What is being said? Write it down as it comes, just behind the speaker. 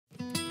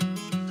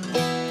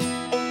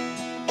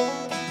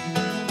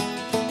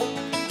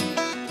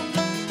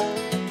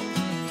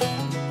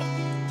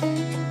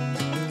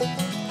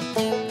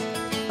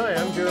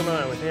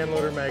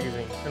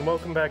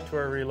welcome back to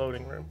our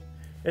reloading room.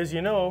 As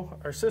you know,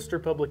 our sister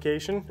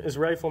publication is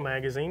Rifle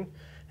Magazine,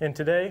 and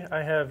today I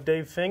have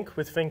Dave Fink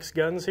with Fink's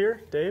Guns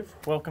here. Dave,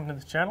 welcome to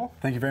the channel.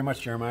 Thank you very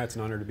much, Jeremiah. It's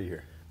an honor to be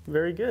here.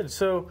 Very good.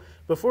 So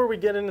before we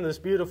get into this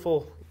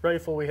beautiful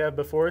rifle we have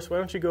before us, why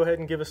don't you go ahead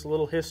and give us a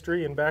little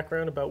history and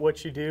background about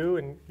what you do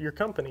and your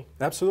company.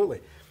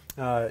 Absolutely.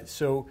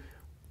 So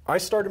I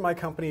started my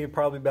company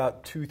probably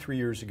about 2-3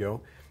 years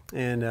ago,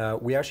 and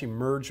we actually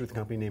merged with a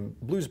company named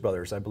Blues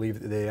Brothers. I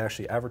believe they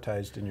actually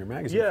advertised in your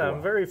magazine. Yeah, for a while.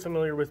 I'm very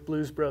familiar with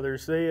Blues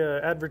Brothers. They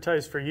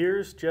advertised for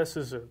years. Jess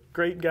is a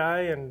great guy,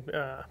 and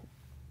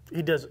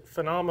he does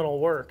phenomenal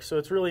work. So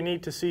it's really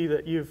neat to see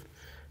that you've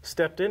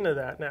stepped into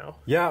that now.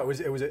 Yeah,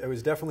 it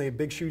was definitely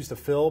big shoes to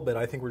fill, but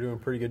I think we're doing a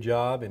pretty good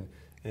job,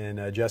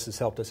 and Jess has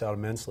helped us out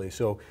immensely.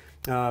 So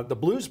the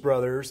Blues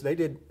Brothers, they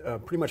did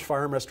pretty much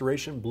firearm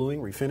restoration,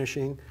 bluing,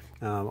 refinishing,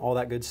 all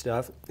that good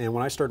stuff. And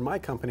when I started my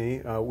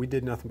company, we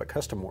did nothing but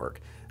custom work,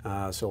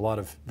 so a lot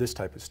of this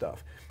type of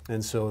stuff.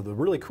 And so the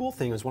really cool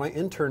thing is when I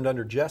interned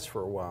under Jess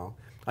for a while,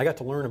 I got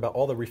to learn about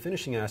all the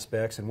refinishing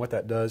aspects and what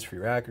that does for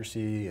your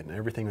accuracy and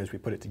everything as we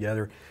put it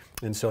together.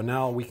 And so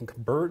now we can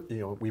convert,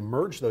 we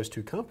merge those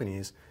two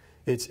companies.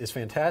 It's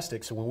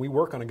fantastic. So when we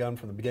work on a gun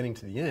from the beginning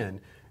to the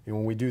end,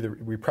 when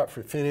we prep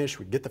for finish,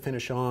 we get the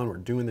finish on, we're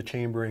doing the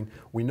chambering,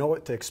 we know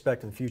what to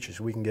expect in the future,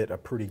 so we can get a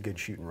pretty good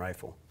shooting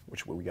rifle,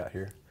 which is what we got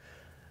here.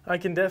 I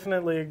can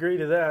definitely agree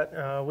to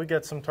that. We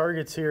got some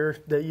targets here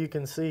that you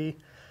can see.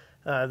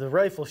 The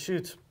rifle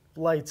shoots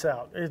lights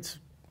out. It's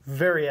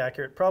very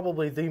accurate,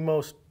 probably the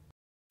most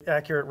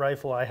accurate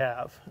rifle I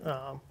have.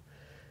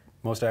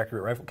 Most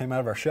accurate rifle came out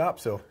of our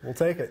shop, so we'll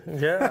take it.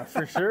 Yeah,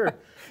 for sure.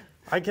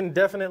 I can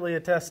definitely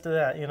attest to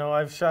that.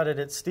 I've shot it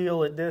at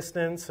steel at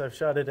distance, I've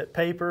shot it at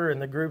paper,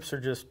 and the groups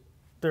are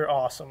they're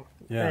awesome.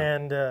 Yeah.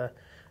 And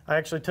I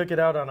actually took it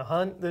out on a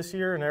hunt this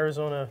year, an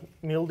Arizona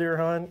mule deer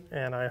hunt,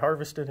 and I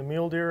harvested a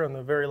mule deer on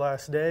the very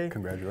last day.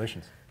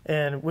 Congratulations.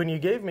 And when you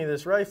gave me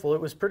this rifle,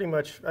 it was pretty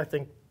much, I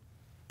think,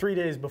 3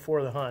 days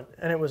before the hunt,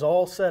 and it was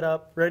all set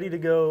up, ready to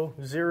go,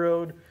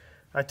 zeroed.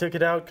 I took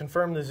it out,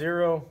 confirmed the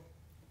zero,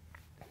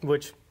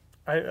 which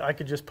I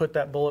could just put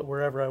that bullet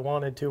wherever I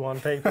wanted to on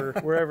paper,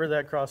 wherever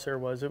that crosshair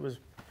was, it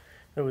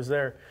was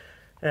there.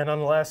 And on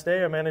the last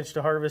day, I managed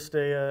to harvest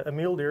a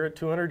mule deer at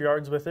 200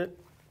 yards with it,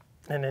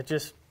 and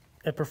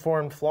it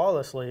performed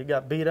flawlessly. It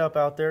got beat up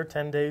out there,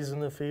 10 days in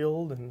the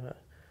field, and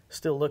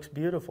still looks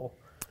beautiful.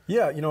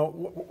 Yeah,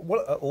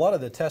 a lot of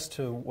the test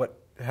to what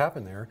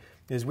happened there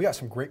is we got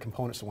some great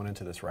components that went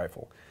into this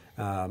rifle.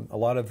 A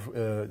lot of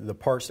the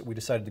parts that we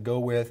decided to go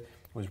with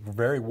was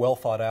very well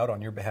thought out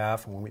on your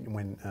behalf.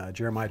 When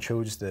Jeremiah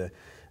chose the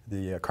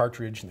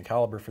cartridge and the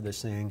caliber for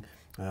this thing,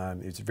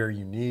 it's very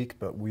unique,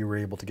 but we were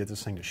able to get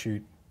this thing to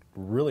shoot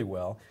really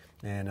well.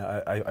 And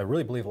I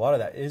really believe a lot of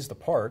that is the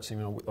parts.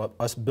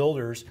 Us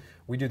builders,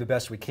 we do the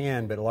best we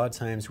can, but a lot of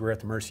times we're at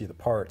the mercy of the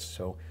parts.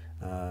 So,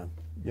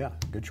 yeah,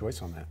 good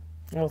choice on that.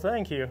 Well,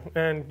 thank you.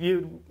 And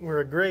you were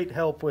a great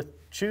help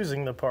with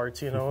choosing the parts.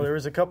 There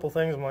was a couple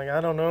things I'm like,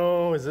 I don't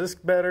know, is this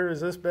better, is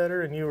this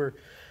better? And you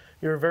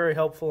were very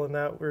helpful in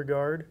that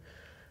regard.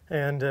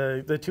 And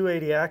the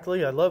 280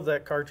 Ackley, I love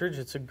that cartridge.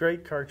 It's a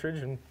great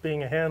cartridge, and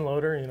being a hand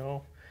loader,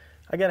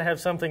 I got to have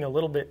something a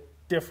little bit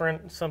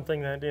different,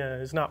 something that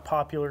is not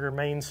popular or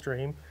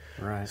mainstream.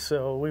 Right.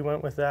 So we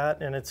went with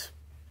that, and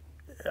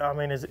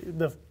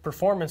the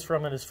performance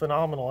from it is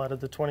phenomenal out of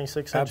the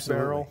 26-inch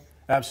barrel.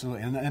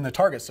 Absolutely, and the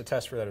target's a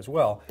test for that as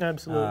well.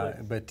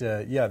 Absolutely. But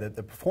yeah,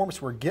 the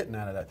performance we're getting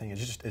out of that thing is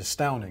just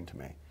astounding to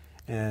me,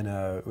 and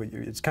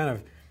it's kind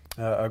of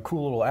a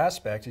cool little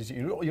aspect is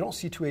you don't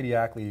see 280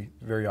 Ackley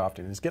very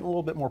often. It's getting a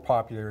little bit more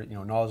popular.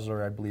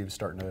 Nosler, I believe, is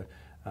starting to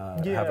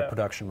have a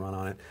production run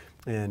on it,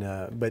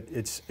 and but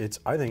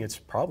I think it's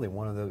probably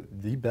one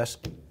of the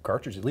best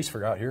cartridges, at least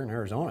for out here in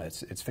Arizona.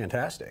 It's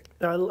fantastic.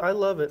 I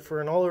love it for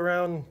an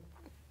all-around.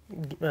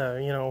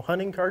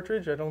 Hunting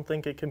cartridge, I don't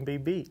think it can be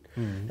beat.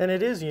 Mm-hmm. And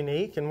it is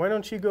unique. And why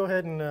don't you go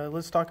ahead and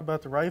let's talk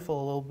about the rifle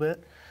a little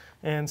bit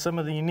and some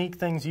of the unique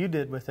things you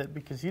did with it,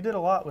 because you did a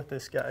lot with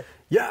this guy.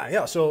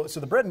 Yeah. So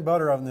the bread and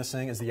butter of this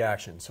thing is the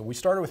action. So we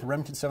started with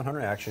Remington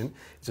 700 action.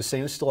 It's a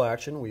stainless steel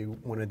action. We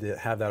wanted to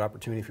have that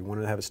opportunity if we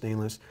wanted to have a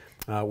stainless.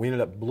 We ended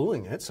up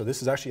bluing it. So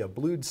this is actually a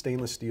blued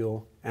stainless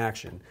steel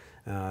action.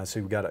 So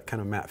we've got a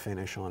kind of matte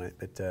finish on it,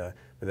 but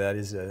that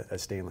is a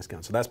stainless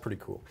gun, so that's pretty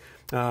cool.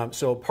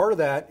 So part of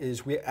that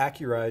is we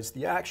accurize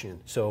the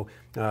action. So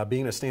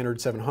being a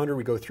standard 700,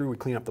 we go through, we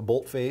clean up the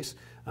bolt face,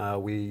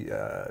 we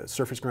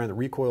surface grind the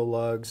recoil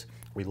lugs,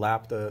 we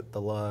lap the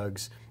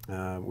lugs,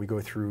 we go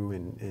through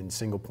and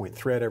single point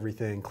thread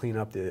everything, clean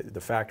up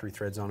the factory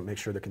threads on it, make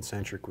sure they're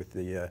concentric with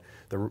the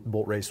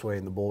bolt raceway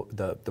and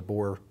the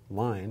bore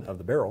line of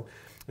the barrel.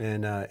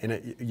 And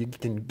you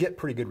can get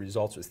pretty good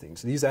results with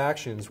things. These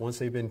actions, once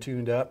they've been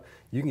tuned up,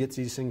 you can get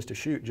these things to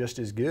shoot just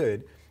as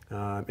good,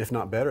 if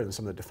not better, than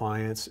some of the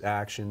Defiance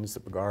actions, the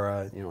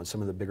Bagara, and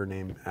some of the bigger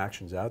name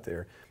actions out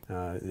there.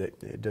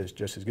 It does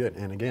just as good.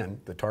 And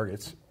again, the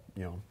targets,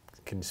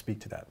 can speak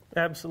to that.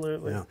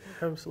 Absolutely. Yeah.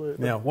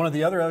 Absolutely. Now, one of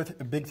the other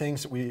big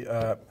things that we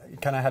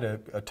kind of had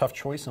a tough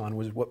choice on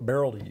was what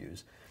barrel to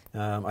use.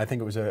 I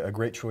think it was a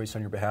great choice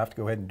on your behalf to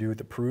go ahead and do with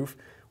the Proof.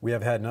 We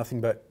have had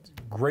nothing but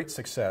great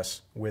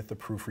success with the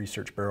Proof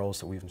Research barrels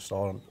that we've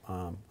installed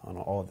on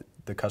all of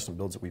the custom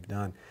builds that we've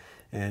done.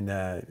 And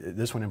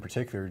this one in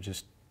particular,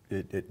 just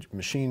it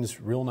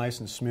machines real nice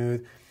and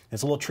smooth.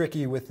 It's a little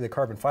tricky with the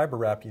carbon fiber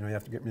wrap. You know, you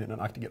have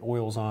to get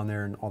oils on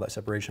there and all that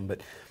separation.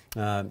 But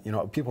you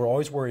know, people are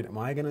always worried: am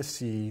I going to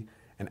see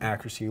an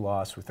accuracy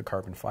loss with the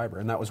carbon fiber?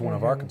 And that was one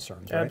of our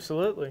concerns. Right?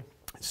 Absolutely.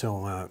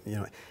 So you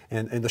know,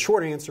 and the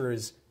short answer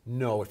is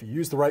no. If you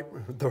use the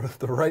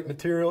right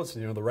materials,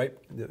 you know, the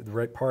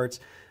right parts,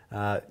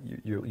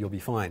 you'll be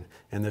fine.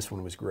 And this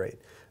one was great.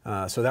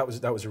 So that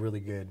was a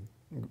really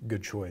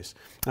good choice.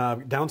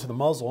 Down to the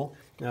muzzle,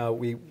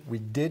 we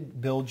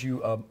did build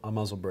you a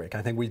muzzle brake.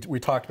 I think we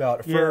talked about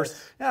at first,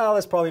 yeah,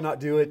 let's probably not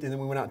do it, and then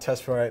we went out and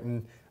test for it,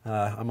 and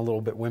I'm a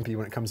little bit wimpy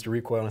when it comes to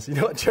recoil, and I said,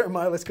 you know what,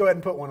 Jeremiah, let's go ahead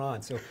and put one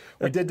on. So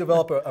we did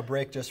develop a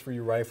brake just for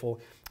your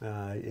rifle,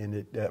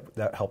 and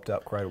that helped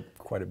out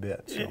quite a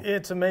bit. So.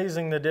 It's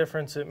amazing the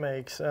difference it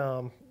makes.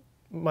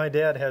 My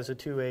dad has a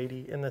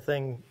 280, and the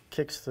thing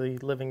kicks the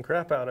living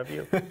crap out of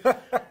you.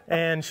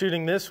 And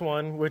shooting this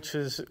one, which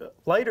is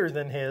lighter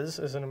than his,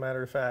 as a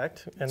matter of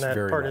fact, and it's that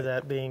part light. of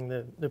that being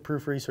the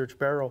Proof Research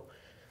barrel,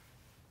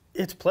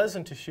 it's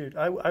pleasant to shoot.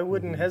 I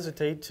wouldn't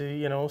hesitate to,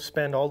 you know,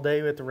 spend all day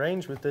at the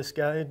range with this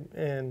guy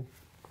and,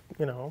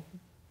 you know,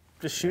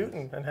 just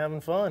shooting and having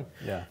fun.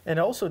 Yeah. And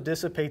it also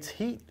dissipates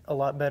heat a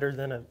lot better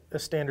than a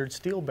standard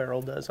steel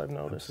barrel does, I've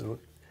noticed.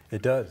 Absolutely.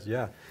 It does,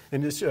 yeah.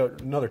 And just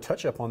another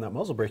touch-up on that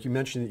muzzle brake, you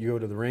mentioned that you go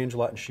to the range a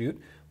lot and shoot,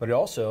 but it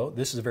also,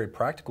 this is a very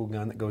practical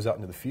gun that goes out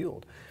into the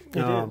field. It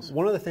is.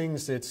 One of the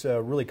things that's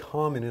really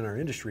common in our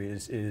industry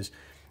is if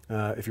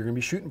you're going to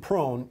be shooting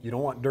prone, you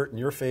don't want dirt in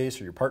your face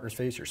or your partner's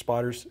face, your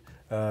spotter's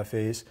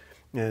face.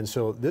 And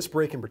so this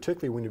brake in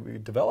particular, when we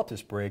developed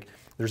this brake,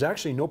 there's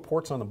actually no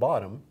ports on the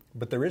bottom,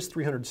 but there is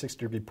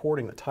 360-degree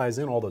porting that ties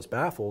in all those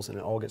baffles, and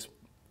it all gets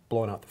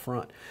blown out the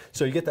front.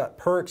 So you get that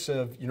perks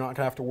of you're not going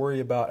to have to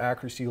worry about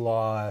accuracy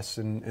loss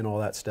and all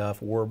that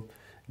stuff, or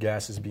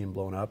gases being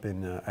blown up,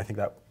 and I think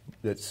that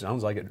it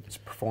sounds like it's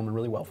performing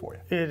really well for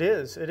you. It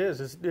is. It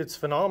is. It's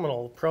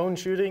phenomenal. Prone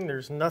shooting,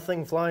 there's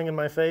nothing flying in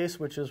my face,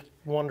 which is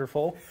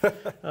wonderful.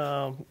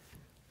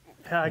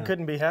 I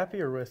couldn't be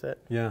happier with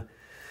it. Yeah.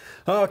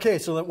 Okay,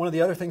 so one of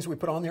the other things we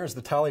put on there is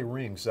the Tally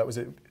rings. That was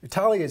it.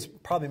 Tally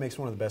probably makes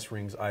one of the best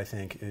rings, I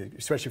think,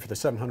 especially for the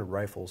 700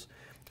 rifles.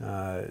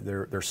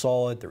 They're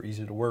solid, they're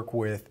easy to work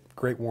with,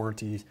 great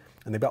warranties,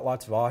 and they've got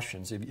lots of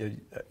options.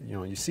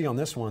 You see on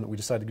this one that we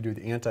decided to do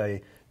the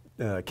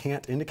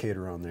anti-cant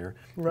indicator on there,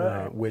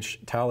 right. Which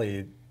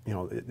Tally, you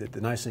know,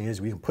 the nice thing is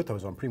we can put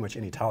those on pretty much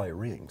any Tally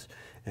rings,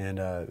 and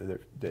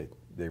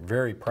they're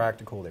very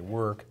practical. They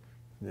work,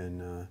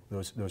 and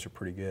those are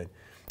pretty good.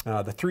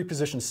 The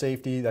 3-position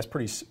safety, that's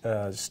pretty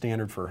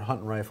standard for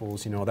hunting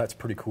rifles. You know, that's a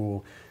pretty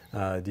cool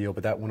deal,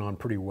 but that went on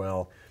pretty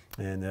well.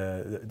 And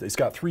it's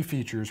got 3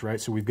 features, right?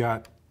 So we've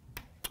got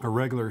a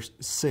regular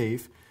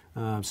safe,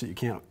 so you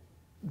can't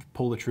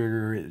pull the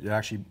trigger. It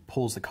actually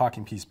pulls the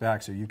cocking piece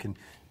back, so you can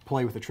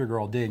play with the trigger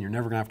all day, and you're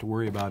never going to have to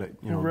worry about it,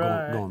 you know,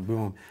 right. going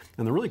boom.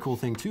 And the really cool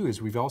thing too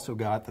is we've also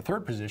got the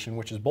 3rd position,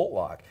 which is bolt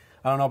lock.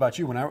 I don't know about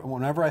you,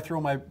 whenever I throw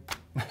my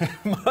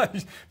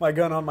my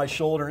gun on my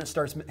shoulder and it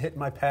starts hitting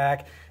my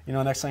pack, you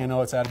know, next thing I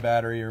know it's out of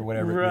battery or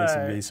whatever right. it needs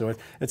to be.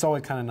 So it's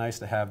always kind of nice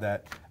to have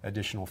that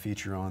additional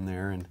feature on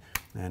there,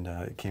 and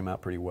it came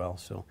out pretty well.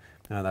 So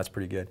that's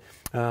pretty good.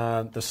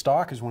 The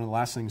stock is one of the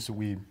last things that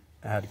we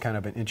had kind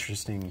of an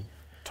interesting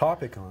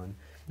topic on.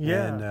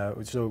 Yeah.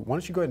 And so why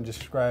don't you go ahead and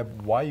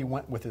describe why you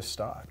went with this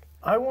stock?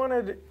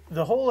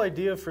 The whole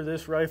idea for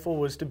this rifle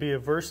was to be a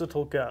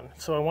versatile gun.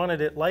 So I wanted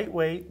it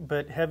lightweight,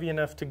 but heavy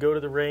enough to go to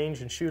the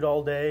range and shoot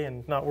all day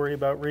and not worry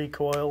about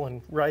recoil,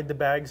 and ride the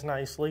bags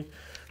nicely.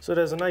 So it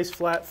has a nice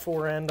flat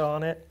fore end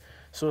on it,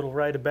 so it'll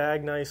ride a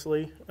bag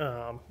nicely.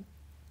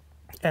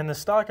 And the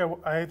stock,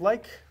 I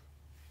like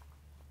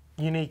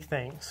unique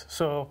things.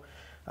 So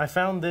I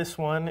found this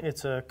one.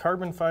 It's a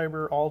carbon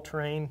fiber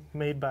all-terrain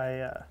made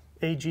by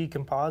AG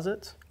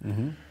Composites.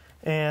 Mm-hmm.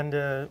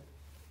 And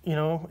you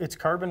know, it's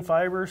carbon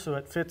fiber, so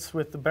it fits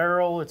with the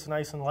barrel. It's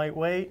nice and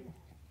lightweight,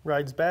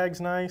 rides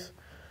bags nice,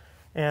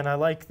 and I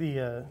like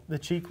the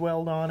cheek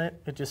weld on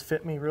it. It just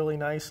fit me really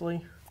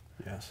nicely.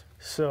 Yes.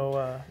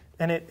 So,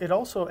 and it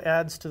also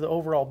adds to the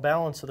overall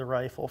balance of the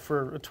rifle.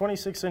 For a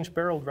 26-inch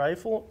barreled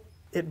rifle,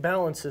 it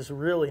balances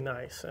really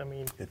nice. I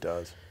mean, it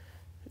does.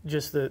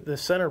 Just the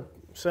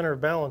center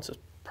of balance is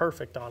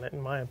perfect on it,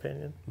 in my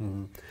opinion.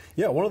 Mm-hmm.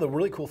 Yeah, one of the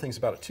really cool things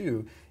about it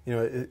too, you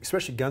know,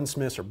 especially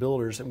gunsmiths or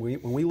builders, and when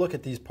we look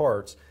at these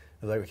parts,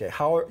 it's like, okay,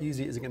 how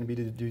easy is it going to be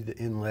to do the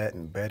inlet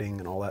and bedding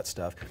and all that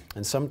stuff?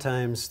 And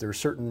sometimes there are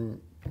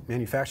certain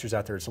manufacturers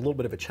out there, it's a little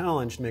bit of a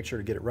challenge to make sure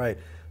to get it right.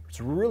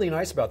 What's really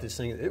nice about this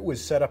thing, it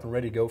was set up and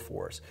ready to go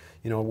for us.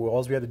 You know,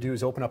 all we had to do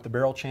is open up the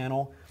barrel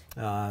channel,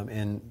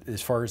 and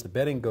as far as the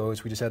bedding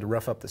goes, we just had to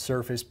rough up the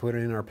surface, put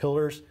it in our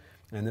pillars,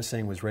 and this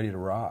thing was ready to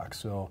rock.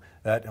 So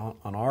that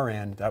on our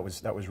end, that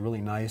was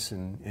really nice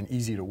and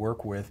easy to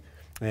work with.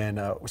 And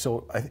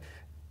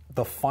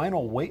the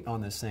final weight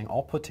on this thing,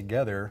 all put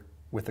together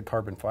with the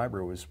carbon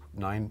fiber, was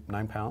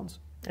 9 pounds.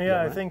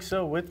 Yeah, right? I think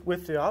so,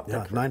 with the optic.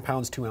 Yeah, 9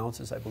 pounds 2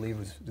 ounces, I believe,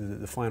 was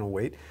the final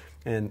weight.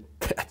 And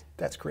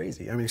that's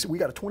crazy. I mean, so we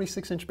got a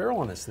 26-inch barrel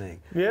on this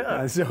thing.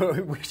 Yeah.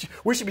 So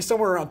we should be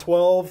somewhere around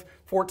 12,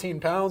 14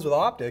 pounds with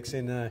optics,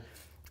 and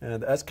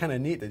that's kind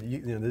of neat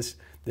that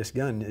this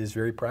gun is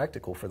very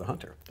practical for the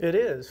hunter. It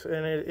is,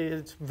 and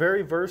it's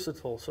very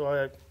versatile,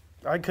 so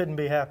I couldn't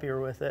be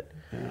happier with it.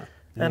 Yeah.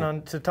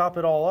 And to top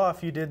it all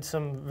off, you did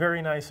some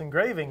very nice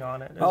engraving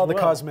on it as the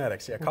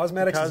cosmetics. Yeah,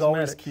 cosmetics is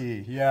always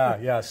key.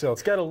 Yeah. So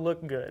it's got to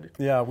look good.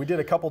 Yeah, we did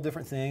a couple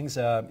different things.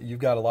 You've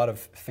got a lot of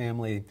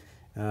family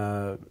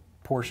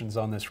portions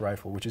on this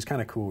rifle, which is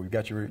kind of cool. You've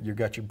got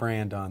your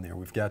brand on there.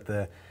 We've got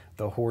the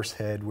horse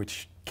head,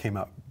 which came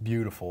out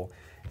beautiful,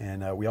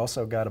 and we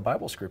also got a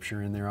Bible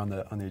scripture in there on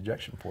the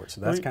ejection port. So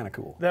that's kind of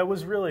cool. That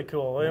was really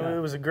cool. Yeah. It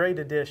was a great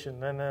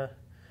addition, and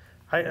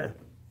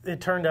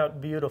it turned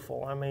out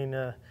beautiful. I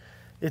mean.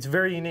 It's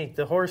very unique.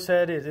 The horse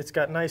head, it's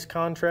got nice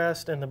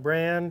contrast, and the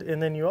brand, and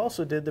then you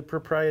also did the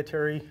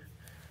proprietary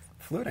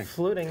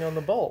fluting on the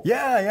bolt.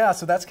 Yeah.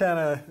 So that's kind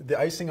of the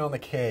icing on the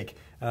cake.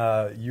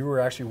 You were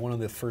actually one of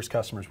the first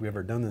customers we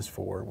ever done this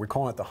for. We're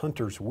calling it the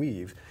Hunter's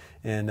Weave,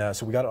 and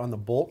so we got it on the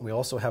bolt. We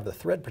also have the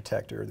thread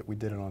protector that we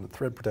did it on the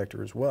thread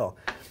protector as well,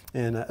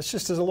 and it's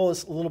just a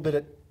little bit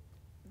of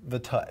the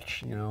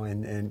touch,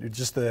 and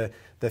just the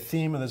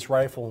theme of this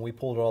rifle, and we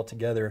pulled it all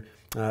together.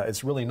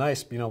 It's really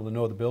nice being able to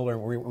know the builder.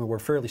 We're a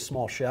fairly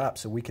small shop,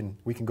 so we can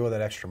go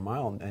that extra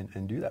mile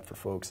and do that for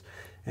folks.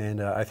 And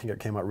I think it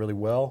came out really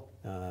well.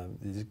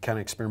 The kind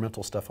of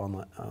experimental stuff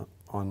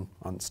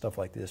on stuff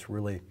like this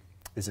really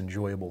is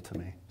enjoyable to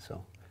me.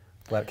 So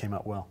glad it came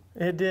out well.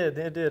 It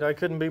did. I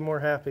couldn't be more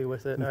happy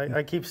with it.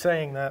 I keep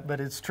saying that, but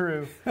it's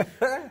true.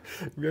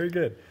 Very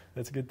good.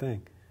 That's a good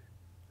thing.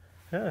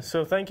 Yeah,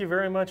 so thank you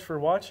very much for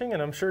watching,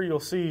 and I'm sure you'll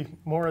see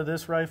more of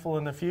this rifle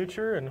in the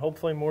future, and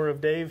hopefully more of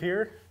Dave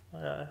here.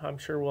 I'm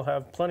sure we'll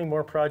have plenty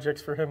more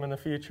projects for him in the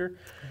future.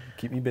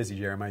 Keep me busy,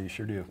 Jeremiah. You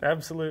sure do.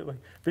 Absolutely.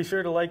 Be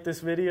sure to like this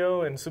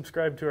video and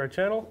subscribe to our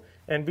channel,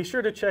 and be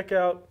sure to check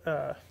out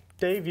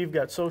Dave. You've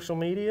got social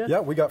media. Yeah,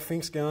 we got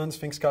Fink's Guns,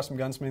 Fink's Custom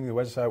Gunsmithing, the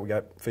website. We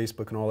got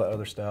Facebook and all that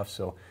other stuff.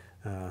 So,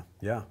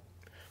 yeah.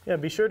 Yeah,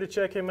 be sure to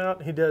check him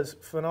out. He does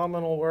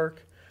phenomenal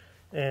work,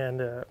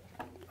 and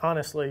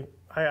honestly,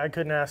 I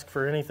couldn't ask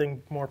for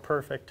anything more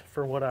perfect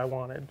for what I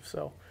wanted.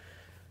 So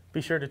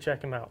be sure to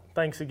check him out.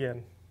 Thanks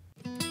again.